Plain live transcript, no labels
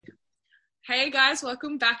Hey guys,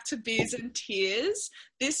 welcome back to Beers and Tears.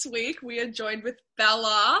 This week we are joined with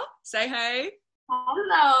Bella. Say hey.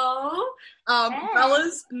 Hello. Hey.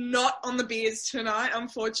 Bella's not on the beers tonight,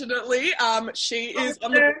 unfortunately. She is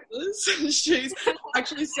on the beers. She's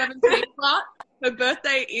actually 17, but her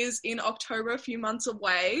birthday is in October, a few months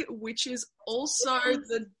away, which is also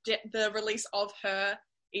the release of her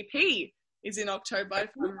EP is in October, if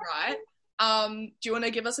I'm right. Do you want to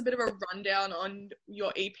give us a bit of a rundown on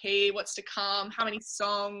your EP, what's to come, how many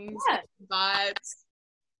songs, vibes?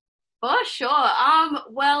 For sure.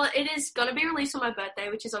 Well, it is going to be released on my birthday,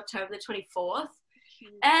 which is October the 24th.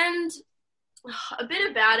 And a bit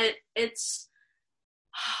about it, it's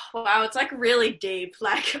like really deep.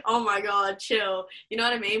 Like, oh my God, chill. You know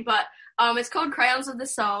what I mean? But it's called Crayons of the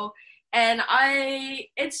Soul. And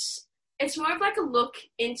it's more of like a look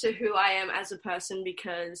into who I am as a person,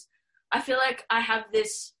 because I feel like I have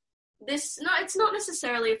this, no, it's not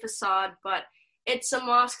necessarily a facade, but it's a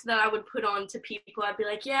mask that I would put on to people. I'd be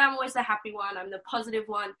like, yeah, I'm always the happy one. I'm the positive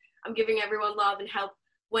one. I'm giving everyone love and help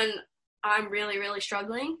when I'm really, really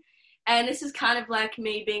struggling. And this is kind of like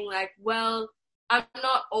me being like, well, I'm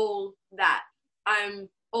not all that. I'm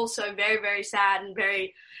also very, very sad and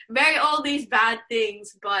very, very all these bad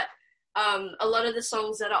things. But a lot of the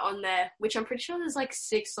songs that are on there, which I'm pretty sure there's like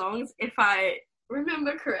 6 songs, if I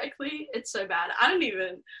remember correctly. It's so bad.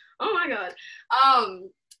 Oh my God.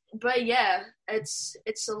 But yeah, it's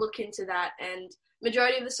a look into that, and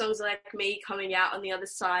majority of the songs are like me coming out on the other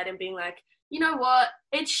side and being like, you know what,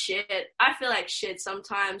 it's shit. I feel like shit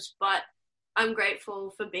sometimes, but I'm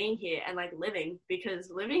grateful for being here and like living,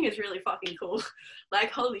 because living is really fucking cool.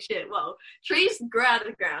 Like, holy shit, whoa, trees grow out of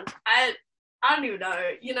the ground. I don't even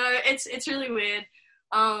know, you know, it's really weird.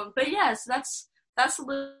 But yeah, so that's a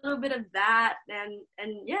little bit of that,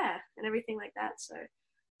 and yeah, and everything like that. So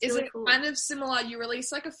is really it cool. kind of similar? You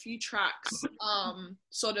released like a few tracks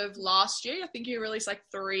sort of last year. I think you released like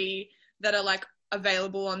 3 that are like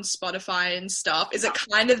available on Spotify and stuff. Is it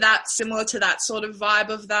kind of that similar to that sort of vibe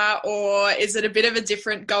of that, or is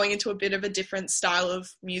it going into a bit of a different style of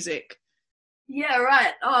music? Yeah,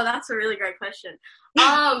 right. Oh, that's a really great question.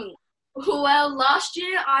 Well, last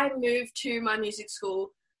year I moved to my music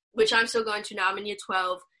school, which I'm still going to now. I'm in year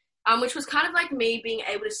 12, which was kind of like me being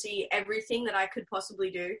able to see everything that I could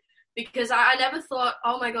possibly do, because I never thought,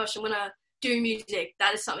 oh my gosh, I'm going to do music.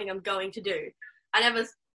 That is something I'm going to do. I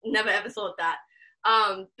never ever thought that.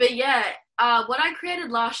 But yeah, what I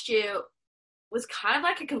created last year was kind of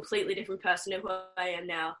like a completely different person than who I am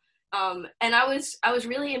now. And I was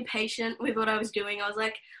really impatient with what I was doing. I was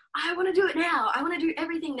like, I want to do it now. I want to do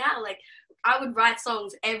everything now. Like, I would write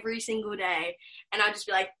songs every single day, and I'd just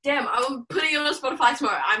be like, damn, I'm putting it on Spotify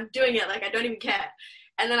tomorrow. I'm doing it. Like, I don't even care.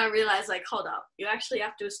 And then I realized, like, hold up, you actually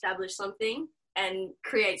have to establish something and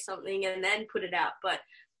create something and then put it out. But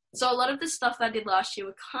so a lot of the stuff that I did last year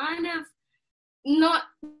were kind of not,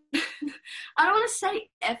 I don't want to say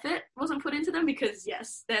effort wasn't put into them, because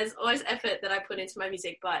yes, there's always effort that I put into my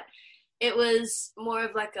music, but it was more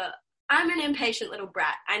of like I'm an impatient little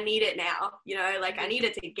brat. I need it now, you know, like I need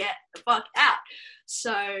it to get the fuck out.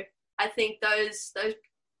 So I think those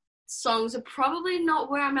songs are probably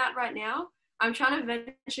not where I'm at right now. I'm trying to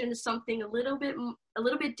venture into something a little bit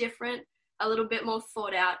different, a little bit more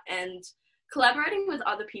thought out, and collaborating with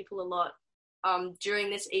other people a lot during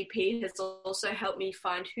this EP has also helped me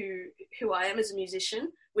find who I am as a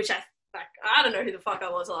musician, which I don't know who the fuck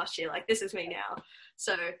I was last year. Like, this is me now.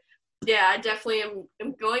 So yeah, I definitely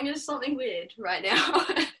am going into something weird right now.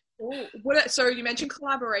 So you mentioned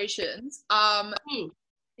collaborations. How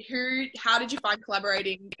did you find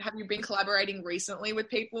collaborating? Have you been collaborating recently with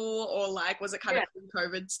people, or like was it kind of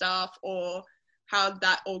COVID stuff, or how'd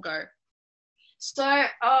that all go? So,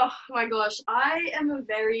 oh my gosh, I am a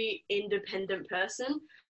very independent person.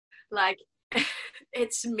 Like,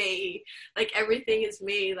 it's me. Like, everything is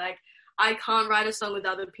me. Like, I can't write a song with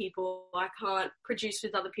other people. I can't produce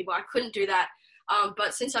with other people. I couldn't do that.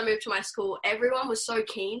 But since I moved to my school, everyone was so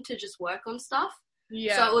keen to just work on stuff.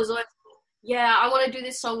 Yeah. So it was like, yeah, I want to do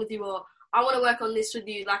this song with you, or I want to work on this with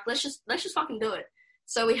you. Like, let's just fucking do it.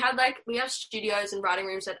 So we have studios and writing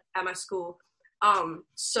rooms at my school.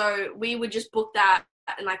 So we would just book that,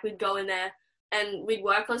 and like we'd go in there and we'd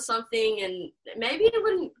work on something, and maybe it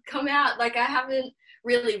wouldn't come out. Like, I haven't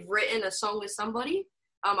really written a song with somebody.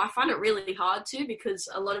 I find it really hard to, because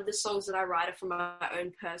a lot of the songs that I write are from my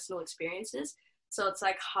own personal experiences. So it's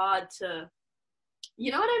like hard to,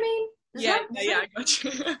 you know what I mean? I got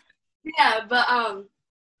you. Yeah,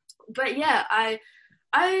 but yeah,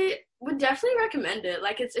 I would definitely recommend it.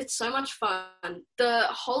 Like, it's so much fun. The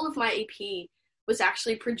whole of my EP was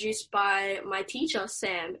actually produced by my teacher,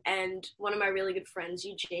 Sam, and one of my really good friends,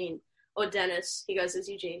 Eugene, or Dennis. He goes as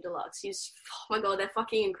Eugene Deluxe. He's, oh my God, they're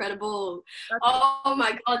fucking incredible. Oh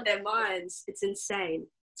my God, their minds. It's insane.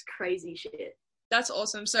 It's crazy shit. That's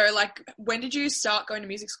awesome. So, like, when did you start going to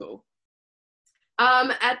music school?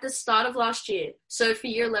 At the start of last year. So for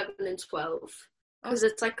year 11 and 12. Because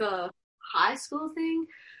it's like a high school thing.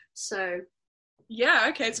 So yeah,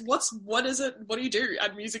 okay. So what do you do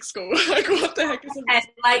at music school? Like, what the heck is it? And,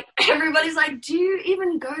 like, everybody's like, do you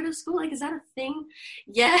even go to school? Like, is that a thing?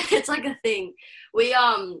 Yeah, it's like a thing. We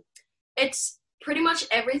it's pretty much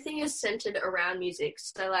everything is centered around music.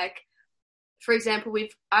 So, like, for example,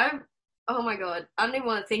 oh my God, I don't even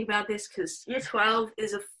want to think about this because year 12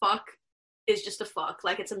 is just a fuck.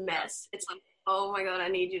 Like, it's a mess. It's like, oh my God, I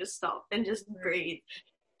need you to stop and just breathe.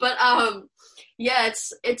 But yeah,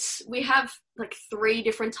 it's we have like 3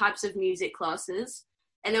 different types of music classes,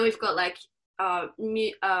 and then we've got like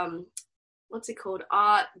what's it called?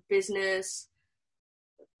 Art, business,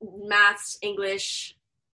 maths, English,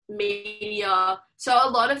 media. So a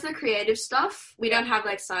lot of the creative stuff, we don't have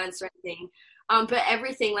like science or anything. But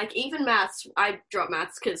everything, like even maths, I dropped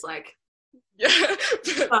maths because like, yeah,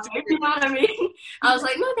 you know what I mean? I was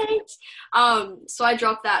like, no thanks. So I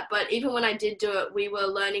dropped that. But even when I did do it, we were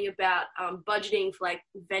learning about budgeting for like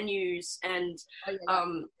venues and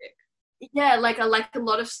like a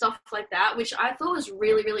lot of stuff like that, which I thought was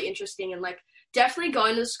really, really interesting. And like definitely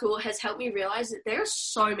going to school has helped me realize that there are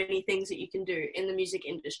so many things that you can do in the music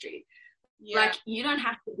industry. Yeah. Like, you don't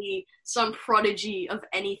have to be some prodigy of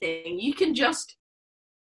anything. You can just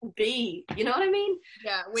be, you know what I mean?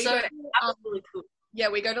 Yeah, that was really cool. Yeah,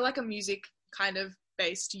 we go to like a music kind of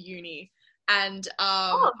based uni, and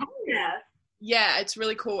yeah, it's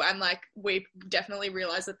really cool. And like we definitely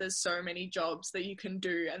realize that there's so many jobs that you can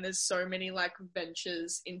do, and there's so many like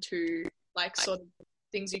ventures into like sort of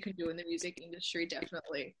things you can do in the music industry.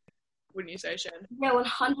 Definitely, wouldn't you say, Shen? Yeah,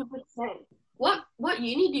 100%. What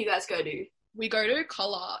uni do you guys go to? We go to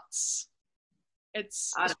ColArts.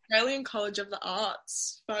 It's Australian College of the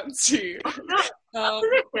Arts. Fancy.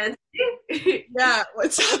 Yeah,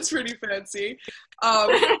 it sounds pretty fancy.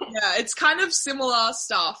 Yeah, it's kind of similar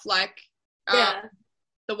stuff, like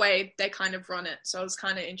the way they kind of run it. So it's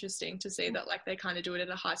kind of interesting to see that like they kind of do it at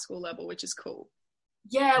a high school level, which is cool.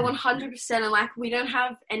 Yeah, 100%. And like we don't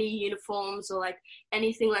have any uniforms or like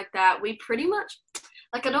anything like that. We pretty much,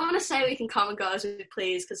 like, I don't want to say we can come and go as we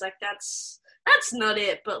please, because like that's not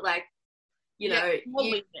it. But like, you know, it's more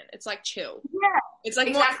lenient. It's like chill. Yeah, it's like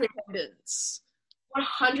exactly. 100%.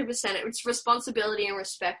 It's responsibility and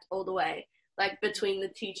respect all the way, like between the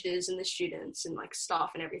teachers and the students and like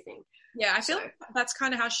staff and everything. Yeah, I feel like that's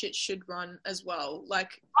kind of how shit should run as well.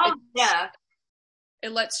 Like,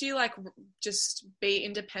 it lets you like just be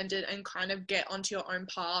independent and kind of get onto your own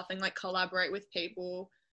path and like collaborate with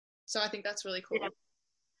people. So I think that's really cool.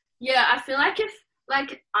 Yeah, I feel like if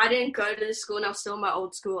like I didn't go to the school and I was still in my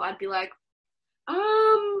old school, I'd be like,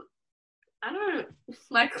 I don't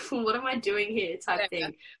like, what am I doing here type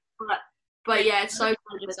thing. But yeah, it's so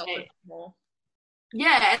cool.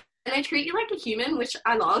 Yeah, and they treat you like a human, which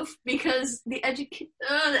I love, because the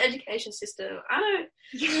education system, I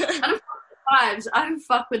don't fuck with the vibes. I don't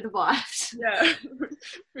fuck with the vibes. Yeah,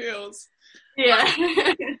 feels. Yeah.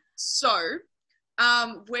 So,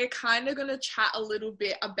 we're kind of gonna chat a little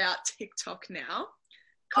bit about TikTok now.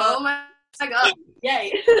 Oh my God!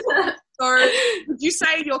 Yay! So, would you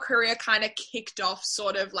say your career kind of kicked off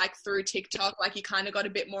sort of like through TikTok? Like you kind of got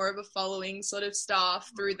a bit more of a following sort of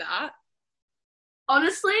stuff through that?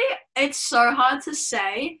 Honestly, it's so hard to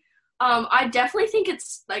say. I definitely think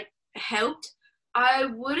it's like helped. I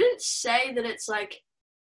wouldn't say that it's like,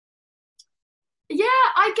 yeah,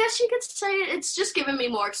 I guess you could say it's just given me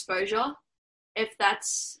more exposure.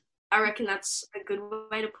 I reckon that's a good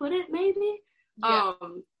way to put it, maybe. Yeah.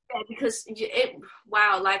 Because it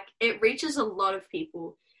reaches a lot of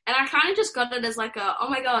people. And I kind of just got it as like oh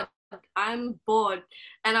my God, I'm bored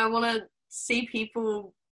and I want to see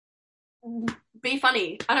people be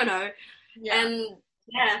funny. I don't know. Yeah.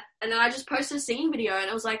 And then I just posted a singing video and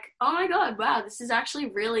it was like, oh my God, wow, this is actually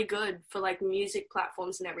really good for like music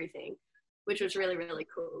platforms and everything, which was really, really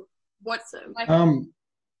cool. Go for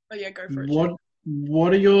it.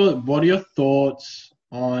 What are your thoughts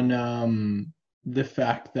on the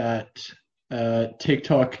fact that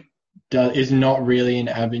TikTok is not really an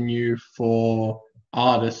avenue for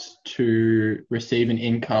artists to receive an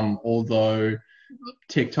income, although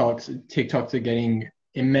TikToks are getting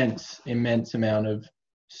immense amount of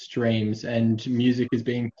streams and music is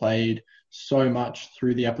being played so much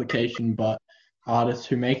through the application, but artists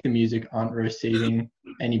who make the music aren't receiving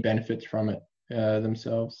any benefits from it.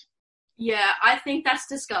 themselves. Yeah, I think that's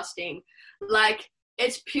disgusting. Like,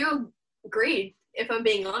 it's pure greed, if I'm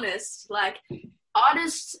being honest. Like,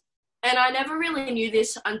 artists, and I never really knew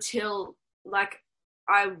this until, like,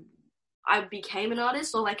 I became an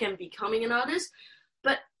artist, or, like, I'm becoming an artist.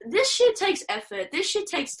 But this shit takes effort. This shit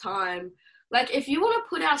takes time. Like, if you want to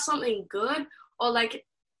put out something good, or, like,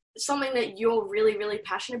 something that you're really, really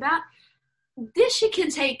passionate about, this shit can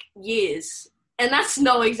take years. And that's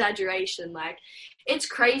no exaggeration. Like, it's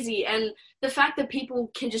crazy. And the fact that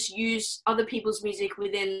people can just use other people's music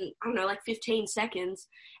within, I don't know, like 15 seconds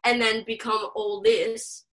and then become all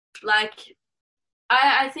this, like,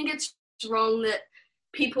 I think it's wrong that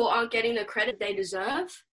people aren't getting the credit they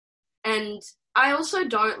deserve. And I also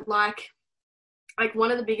don't like,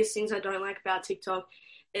 one of the biggest things I don't like about TikTok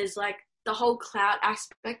is, like, the whole clout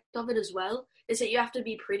aspect of it as well, is that you have to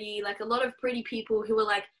be pretty. Like, a lot of pretty people who are,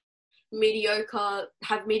 like, mediocre,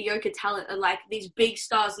 have mediocre talent, and, like, these big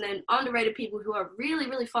stars, and then underrated people who are really,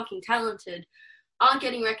 really fucking talented aren't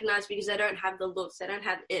getting recognized because they don't have the looks, they don't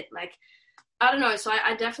have it. Like, I don't know. So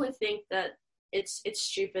I definitely think that it's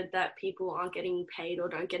stupid that people aren't getting paid or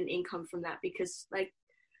don't get an income from that, because, like,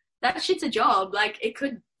 that shit's a job. Like, it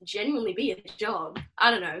could genuinely be a job.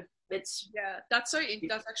 I don't know. That's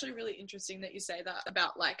actually really interesting that you say that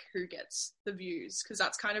about, like, who gets the views, because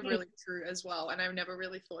that's kind of really true as well, and I've never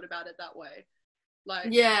really thought about it that way. Like,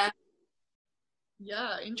 yeah,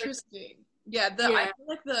 interesting. I feel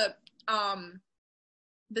like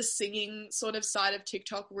the singing sort of side of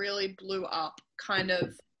TikTok really blew up kind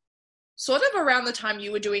of sort of around the time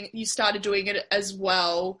you started doing it as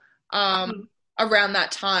well. Around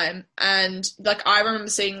that time, and, like, I remember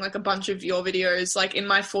seeing, like, a bunch of your videos, like, in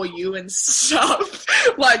my For You and stuff,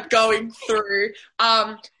 like, going through.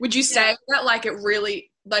 Would you say that, like, it really,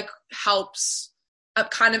 like, helps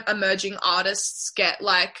kind of emerging artists get,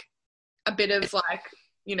 like, a bit of, like,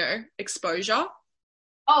 you know, exposure?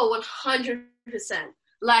 Oh, 100%.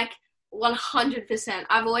 Like, 100%.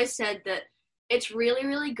 I've always said that it's really,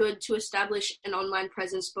 really good to establish an online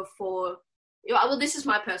presence before. Well, this is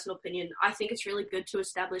my personal opinion. I think it's really good to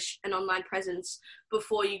establish an online presence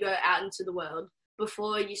before you go out into the world,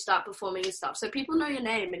 before you start performing and stuff. So people know your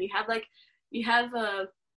name, and you have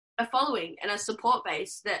a following and a support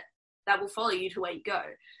base that will follow you to where you go.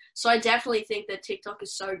 So I definitely think that TikTok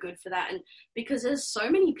is so good for that. And because there's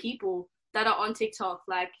so many people that are on TikTok,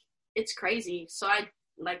 like, it's crazy. So I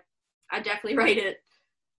definitely rate it.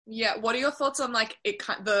 Yeah, what are your thoughts on, like,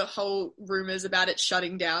 the whole rumors about it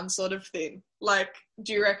shutting down sort of thing? Like,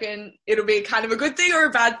 do you reckon it'll be kind of a good thing or a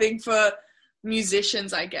bad thing for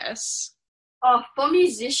musicians, I guess? For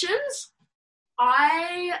musicians,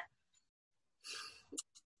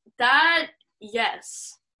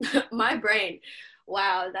 yes. My brain.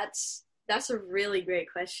 Wow, that's a really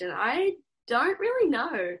great question. I don't really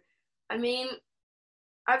know. I mean,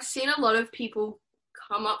 I've seen a lot of people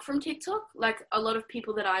come up from TikTok. Like, a lot of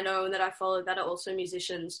people that I know and that I follow that are also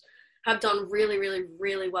musicians have done really, really,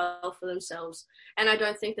 really well for themselves. And I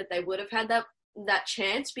don't think that they would have had that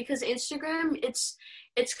chance, because Instagram, it's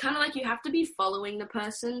kind of like you have to be following the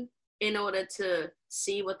person in order to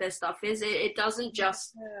see what their stuff is. It doesn't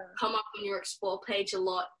just come up on your explore page a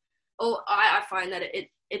lot. Or I find that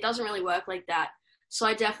it doesn't really work like that. So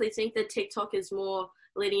I definitely think that TikTok is more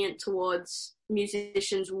lenient towards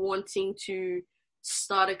musicians wanting to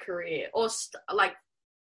start a career, or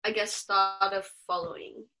I guess start a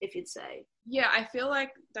following, if you'd say. Yeah, I feel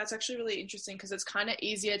like that's actually really interesting, because it's kind of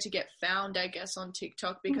easier to get found, I guess, on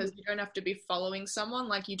TikTok, because you don't have to be following someone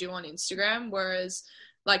like you do on Instagram, whereas,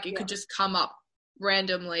 like, it could just come up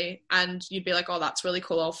randomly and you'd be like, oh, that's really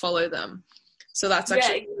cool, I'll follow them. So that's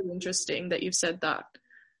actually really interesting that you've said that.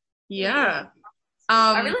 Yeah.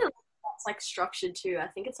 I really like that's, like, structured too. I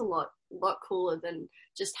think it's a lot cooler than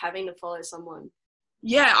just having to follow someone.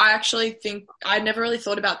 Yeah, I actually think I never really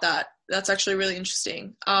thought about that. That's actually really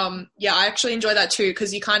interesting. Yeah, I actually enjoy that too,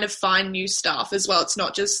 because you kind of find new stuff as well. It's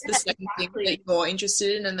not just the same thing that you're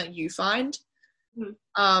interested in and that you find.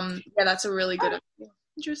 Yeah, that's a really good idea.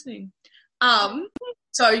 Interesting.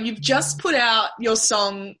 So you've just put out your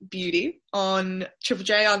song Beauty on Triple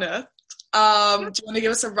J Unearthed. Do you want to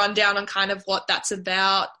give us a rundown on kind of what that's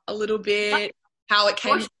about a little bit, how it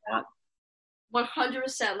came about?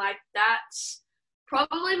 100%. Like, that's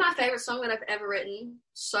probably my favorite song that I've ever written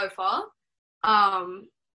so far.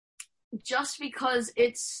 Just because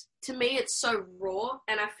to me, it's so raw,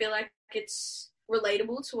 and I feel like it's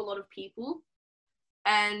relatable to a lot of people.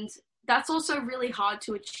 And that's also really hard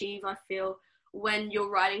to achieve, I feel, when you're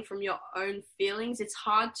writing from your own feelings. It's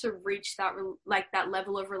hard to reach that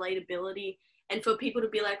level of relatability, and for people to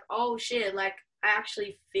be like, oh shit, like, I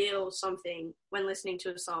actually feel something when listening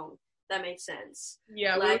to a song. That makes sense.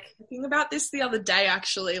 Yeah, we were thinking about this the other day,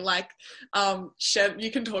 actually. Like, Shen,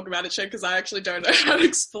 you can talk about it, Shen, because I actually don't know how to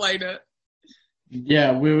explain it.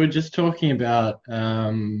 Yeah, we were just talking about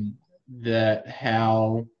that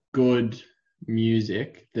how good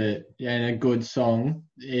music and a good song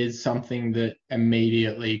is something that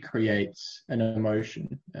immediately creates an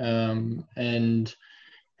emotion, and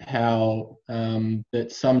how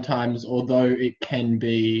that sometimes, although it can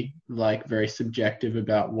be like very subjective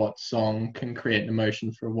about what song can create an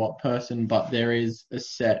emotion for what person, but there is a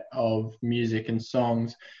set of music and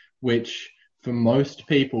songs which for most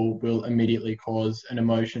people will immediately cause an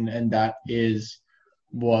emotion, and that is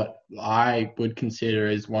what I would consider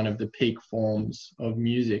as one of the peak forms of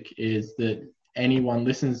music, is that anyone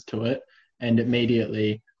listens to it and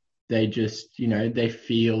immediately they just, they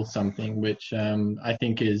feel something, which I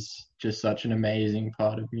think is just such an amazing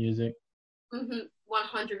part of music. 100%.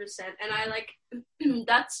 And I like,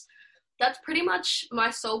 that's pretty much my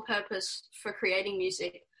sole purpose for creating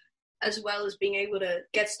music, as well as being able to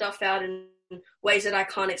get stuff out in ways that I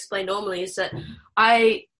can't explain normally, is that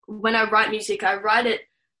when I write music, I write it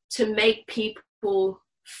to make people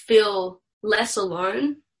feel less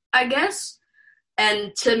alone, I guess,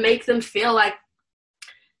 and to make them feel like,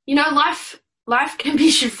 life can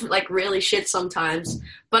be like really shit sometimes,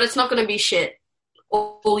 but it's not going to be shit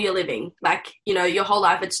all you're living. Like, your whole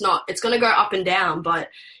life, it's going to go up and down, but,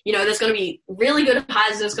 there's going to be really good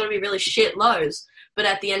highs and there's going to be really shit lows. But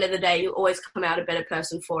at the end of the day, you always come out a better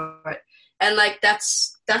person for it. And like,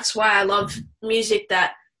 that's why I love music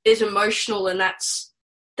that is emotional and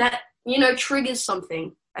that triggers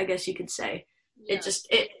something, I guess you could say. Yeah.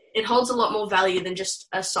 It holds a lot more value than just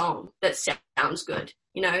a song that sounds good,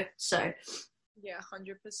 so. Yeah,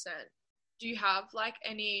 100%. Do you have like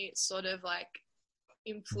any sort of like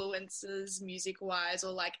influences music-wise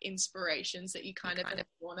or like inspirations that you kind of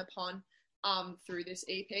drawn upon through this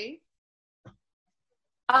EP?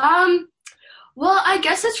 Well, I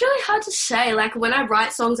guess it's really hard to say. Like, when I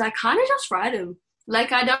write songs, I kind of just write them.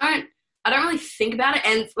 Like, I don't really think about it.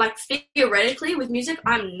 And like, theoretically with music,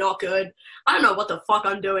 I'm not good. I don't know what the fuck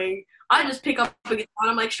I'm doing. I just pick up a guitar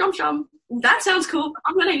and I'm like, shum, that sounds cool.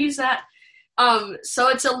 I'm going to use that. So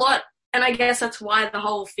it's a lot. And I guess that's why the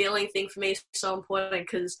whole feeling thing for me is so important,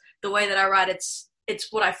 because the way that I write, it's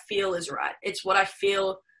what I feel is right. It's what I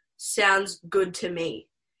feel sounds good to me.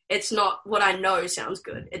 It's not what I know sounds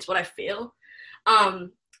good. It's what I feel.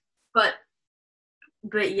 But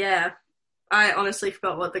yeah, I honestly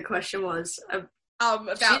forgot what the question was. About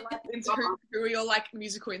like who are your like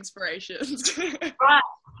musical inspirations? Right.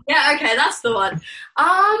 Yeah. Okay, that's the one.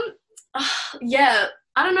 Yeah.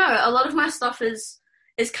 I don't know. A lot of my stuff is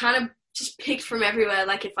kind of just picked from everywhere.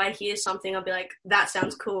 Like, if I hear something, I'll be like, that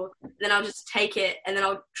sounds cool. Then I'll just take it and then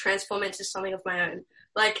I'll transform it into something of my own.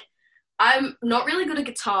 Like, I'm not really good at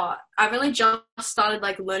guitar. I've only just started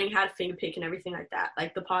like learning how to fingerpick and everything like that,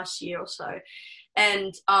 like the past year or so.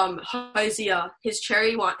 And Hosier, his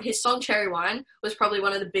song Cherry Wine was probably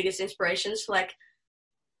one of the biggest inspirations for like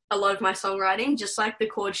a lot of my songwriting. Just like the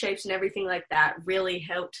chord shapes and everything like that really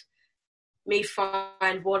helped me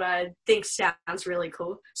find what I think sounds really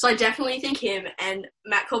cool. So I definitely think him, and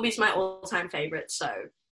Matt Colby's my all-time favorite. So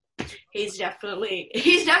he's definitely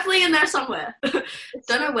in there somewhere.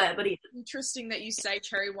 Don't know where, but he's interesting that you say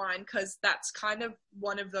Cherry Wine, because that's kind of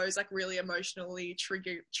one of those like really emotionally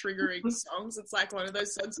triggering songs. It's like one of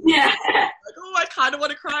those songs like, oh, I kind of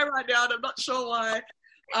want to cry right now and I'm not sure why.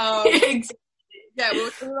 Yeah, we were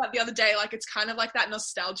talking about the other day, like it's kind of like that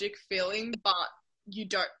nostalgic feeling, but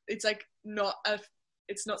it's like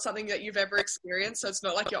it's not something that you've ever experienced, so it's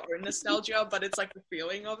not like your own nostalgia, but it's like the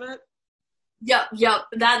feeling of it. Yep.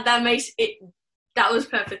 That makes it. That was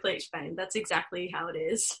perfectly explained. That's exactly how it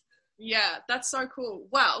is. Yeah, that's so cool.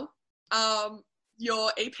 Well,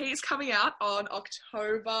 your EP is coming out on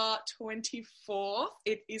October 24th.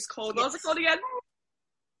 It is called, What was it called again?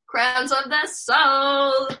 Crowns of the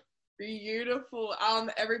Soul. Beautiful.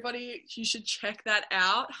 Everybody, you should check that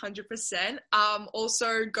out, 100%.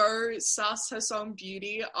 Also, go sus her song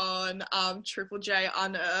Beauty on Triple J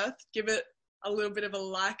Unearthed. Give it a little bit of a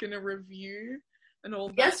like and a review and all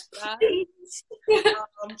that. Yes, please.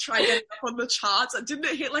 Try and get it up on the charts. Didn't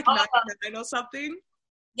it hit like 99 or something?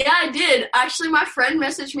 Yeah, I did. Actually, my friend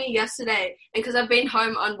messaged me yesterday, and because I've been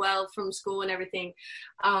home unwell from school and everything,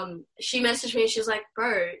 she messaged me and she was like,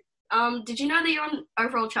 bro, did you know that you're on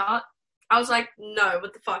overall chart? I was like, no,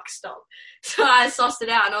 what the fuck, stop. So I sussed it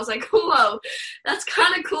out and I was like, whoa, that's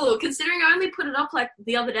kind of cool, considering I only put it up like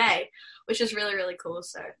the other day, which is really, really cool.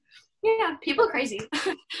 So yeah, people are crazy.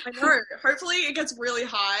 I know. Hopefully it gets really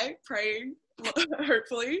high, praying.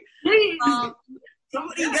 hopefully. Please, Um,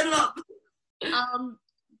 somebody get it up.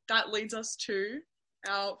 That leads us to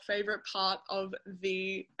our favorite part of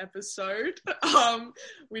the episode.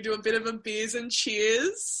 We do a bit of a beers and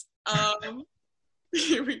cheers.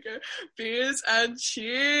 Here we go. Beers and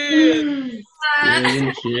cheers. Cheers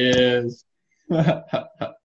and cheers.